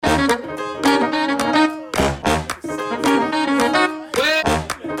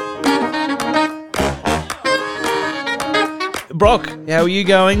Brock, how are you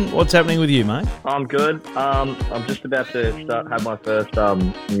going? What's happening with you, mate? I'm good. I'm just about to have my first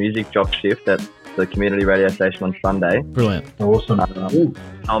music jock shift at the community radio station on Sunday. Brilliant. Awesome.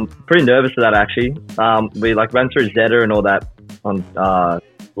 I'm pretty nervous for that, actually. We ran through Zeta and all that on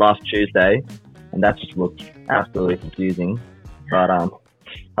last Tuesday, and that just looked absolutely confusing. But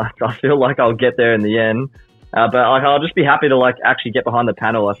I feel like I'll get there in the end. But I'll just be happy to actually get behind the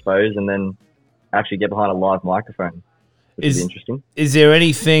panel, I suppose, and then actually get behind a live microphone. Which is interesting. Is there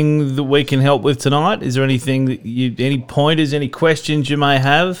anything that we can help with tonight? Is there anything that any pointers, any questions you may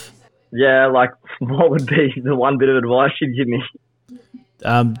have? Yeah, what would be the one bit of advice you'd give me?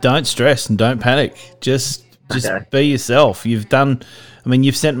 Don't stress and don't panic. Just Okay. be yourself. You've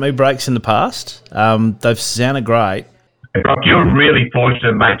sent me breaks in the past. They've sounded great. Brock, you're really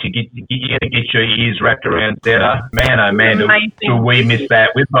fortunate, mate, to get your ears wrapped around Zeta. Man, oh man, do we miss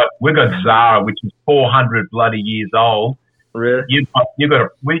that? We've got Zara, which is 400 bloody years old. Really? You've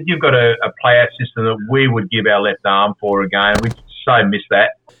got a playout system that we would give our left arm for again. We so miss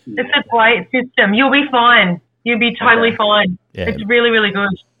that. It's a great system. You'll be fine. You'll be totally fine. Yeah. It's really, really good.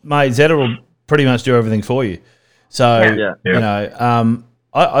 Mate, Zeta will pretty much do everything for you. So, Yeah.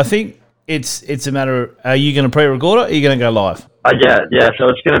 I think it's a matter of, are you going to pre-record it or are you going to go live? Yeah. So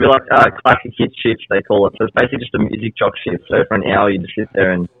it's going to be like classic hit shifts, they call it. So it's basically just a music jock shift. So for an hour, you just sit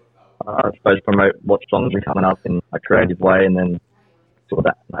there and I suppose promote what songs are coming up in a creative way, and then sort of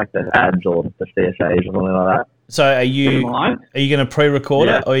that, like the ads or the CSAs or something like that. So are you going to pre-record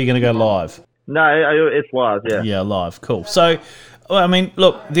it or are you going to go live? No, it's live, yeah. Yeah, live. Cool. So,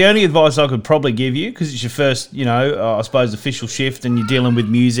 look, the only advice I could probably give you, because it's your first, I suppose, official shift and you're dealing with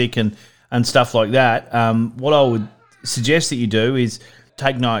music and stuff like that, what I would suggest that you do is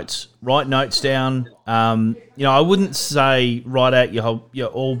take notes. Write notes down. I wouldn't say write out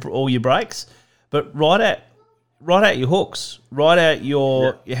all your breaks, but write out your hooks. Write out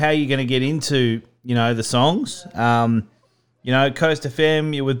how you're going to get into, the songs. Coast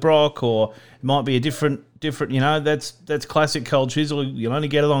FM, you're with Brock, or it might be a different, that's classic Cold Chisel. You'll only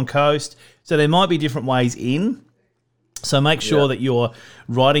get it on Coast. So there might be different ways in. So make sure that you're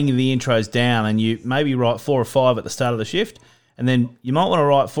writing the intros down, and you maybe write 4 or 5 at the start of the shift, and then you might want to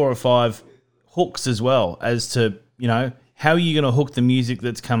write 4 or 5 hooks as well as to, how you're going to hook the music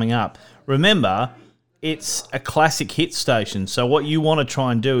that's coming up. Remember, it's a classic hit station. So what you want to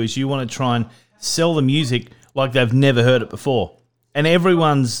try and do is you want to try and sell the music like they've never heard it before. And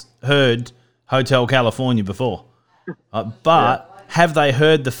everyone's heard Hotel California before. But have they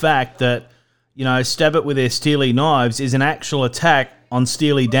heard the fact that, Stab It With Their Steely Knives is an actual attack on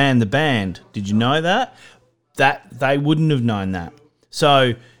Steely Dan, the band? Did you know that? That they wouldn't have known that.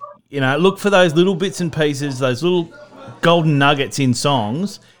 So, look for those little bits and pieces, those little golden nuggets in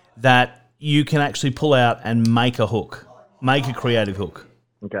songs that you can actually pull out and make a hook, make a creative hook.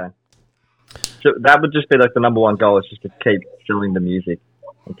 Okay. So that would just be the number one goal, is just to keep selling the music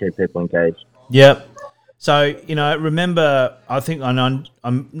and keep people engaged. Yep. So, remember,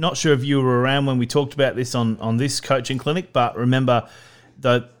 I'm not sure if you were around when we talked about this on this coaching clinic, but remember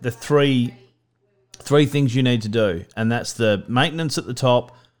the three things you need to do, and that's the maintenance at the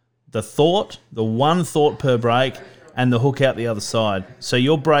top, the one thought per break, and the hook out the other side. So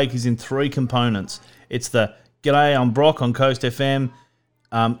your break is in 3 components. It's the "G'day, I'm Brock" on Coast FM.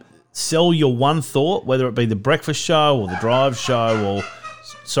 Sell your one thought, whether it be the breakfast show or the drive show or,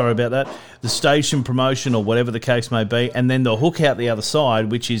 sorry about that, the station promotion or whatever the case may be, and then the hook out the other side,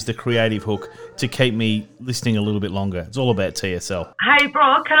 which is the creative hook to keep me listening a little bit longer. It's all about TSL. Hey,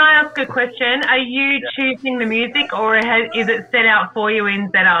 Brock, can I ask a question? Are you choosing the music, or is it set out for you in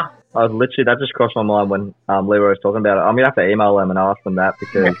Zeta? That just crossed my mind when Leroy was talking about it. I'm going to have to email them and ask them that,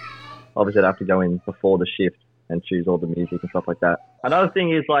 because obviously I'd have to go in before the shift and choose all the music and stuff like that. Another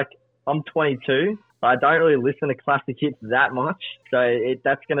thing is, I'm 22. I don't really listen to classic hits that much, so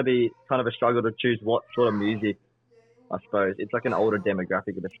that's going to be kind of a struggle to choose what sort of music, I suppose. It's like an older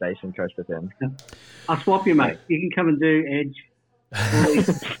demographic of the station, Coast FM. I'll swap you, mate. You can come and do Edge.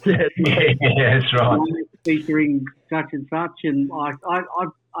 Yeah, that's right. Featuring such and such, and I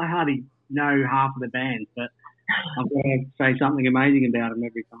hardly know half of the band, but I've got to say something amazing about them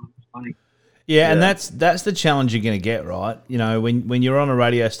every time. It's funny. Yeah, and that's the challenge you're going to get, right? When you're on a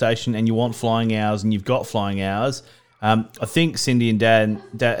radio station and you want flying hours and you've got flying hours, I think Cindy and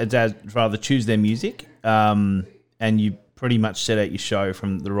Dad rather choose their music, and you pretty much set out your show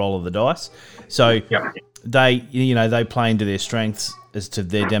from the roll of the dice. So they play into their strengths as to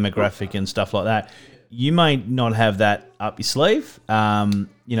their demographic and stuff like that. you may not have that up your sleeve.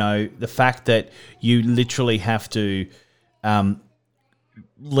 The fact that you literally have to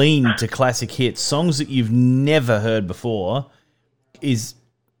lean to classic hits, songs that you've never heard before, is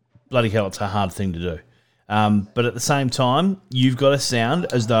bloody hell, it's a hard thing to do. But at the same time, you've got to sound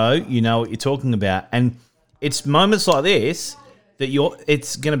as though you know what you're talking about. And it's moments like this that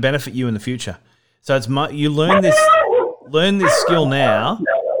it's going to benefit you in the future. So you learn this skill now,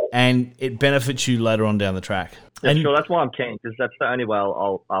 and it benefits you later on down the track. Yeah, sure, that's why I'm keen, because that's the only way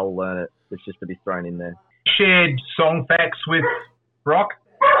I'll learn it. It's just to be thrown in there. Shared song facts with Brock?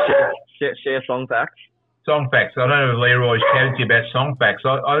 Share song facts? Song facts. I don't know if Leroy's chatted to you about song facts.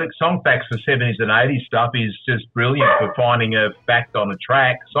 I think song facts for 70s and 80s stuff is just brilliant for finding a fact on a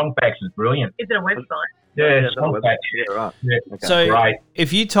track. Song facts is brilliant. Is it a website? Yeah, song facts. Yeah, right. Yeah. Okay. So Great.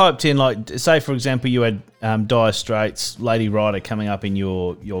 if you typed in, like, say, for example, you had Dire Straits, Lady Rider coming up in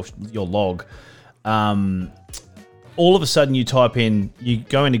your log, all of a sudden you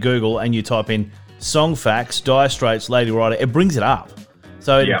go into Google and you type in song facts, Dire Straits, Lady Rider, it brings it up.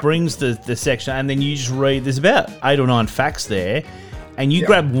 So it brings the section, and then you just read, there's about 8 or 9 facts there, and you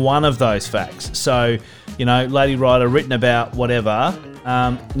grab one of those facts. So, Lady Rider written about whatever,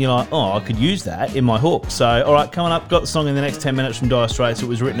 you're like, oh, I could use that in my hook. So, all right, coming up, got the song in the next 10 minutes from Dire Straits. It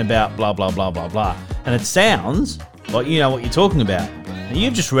was written about blah, blah, blah, blah, blah. And it sounds like you know what you're talking about. And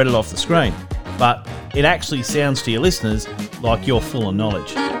you've just read it off the screen. But it actually sounds to your listeners like you're full of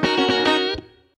knowledge.